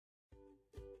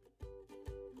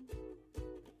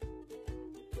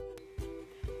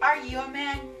Are you a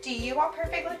man? Do you want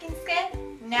perfect looking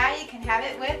skin? Now you can have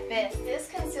it with Visck. This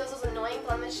conceals those annoying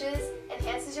blemishes,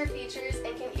 enhances your features,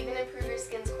 and can even improve your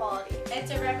skin's quality. It's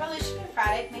a revolutionary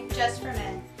product made just for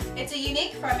men. It's a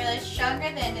unique formula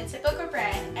stronger than the typical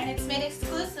brand, and it's made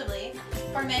exclusively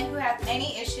for men who have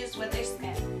any issues with their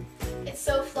skin. It's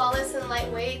so flawless and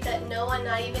lightweight that no one,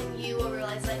 not even you, will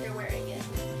realize that you're wearing it.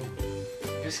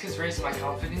 Visck has raised my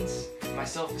confidence. My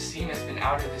self-esteem has been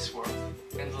out of this world.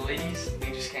 And the ladies,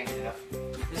 they just can't get enough.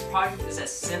 This product is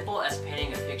as simple as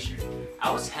painting a picture. I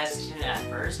was hesitant at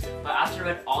first, but after I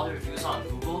read all the reviews on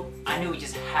Google, I knew it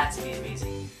just had to be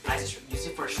amazing. I just used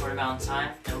it for a short amount of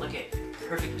time, and look at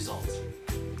perfect results.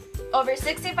 Over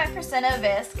 65% of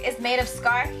Visck is made of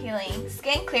scar healing,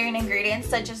 skin clearing ingredients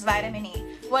such as vitamin E,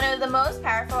 one of the most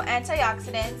powerful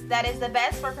antioxidants that is the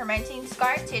best for preventing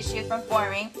scar tissue from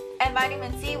forming, and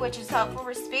vitamin C, which is helpful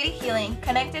for speedy healing,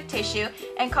 connective tissue,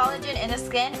 and collagen in the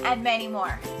skin, and many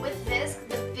more. With Visck,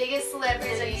 the biggest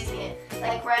celebrities are using it,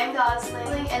 like Ryan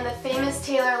Gosling and the famous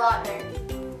Taylor Lautner.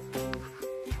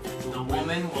 The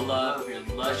woman will love your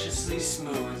lusciously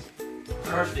smooth,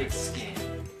 perfect skin.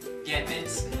 Get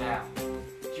this now.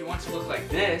 Do you want to look like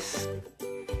this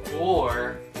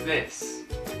or this?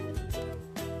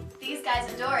 These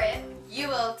guys adore it. You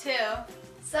will too.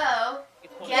 So,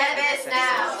 get this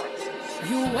now.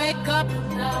 You wake up,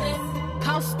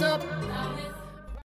 tossed up,